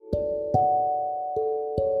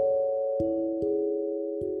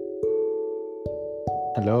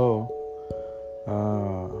Hello,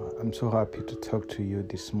 I'm so happy to talk to you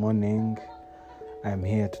this morning. I'm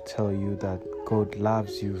here to tell you that God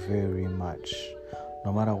loves you very much.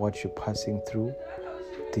 No matter what you're passing through,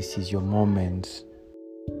 this is your moment.